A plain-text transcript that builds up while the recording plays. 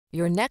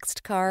Your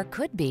next car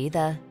could be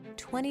the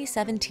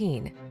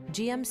 2017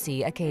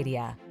 GMC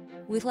Acadia.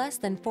 With less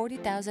than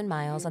 40,000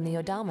 miles on the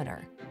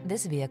odometer,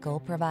 this vehicle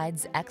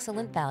provides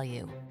excellent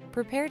value.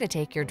 Prepare to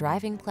take your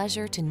driving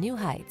pleasure to new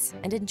heights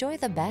and enjoy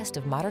the best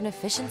of modern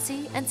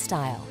efficiency and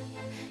style.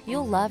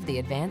 You'll love the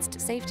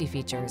advanced safety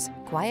features,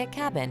 quiet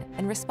cabin,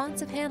 and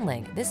responsive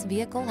handling this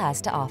vehicle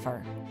has to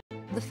offer.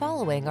 The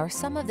following are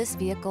some of this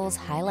vehicle's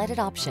highlighted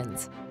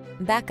options: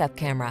 backup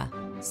camera.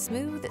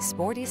 Smooth,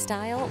 sporty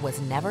style was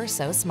never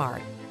so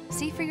smart.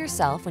 See for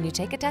yourself when you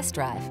take a test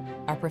drive.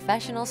 Our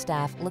professional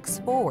staff looks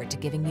forward to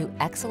giving you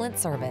excellent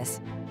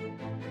service.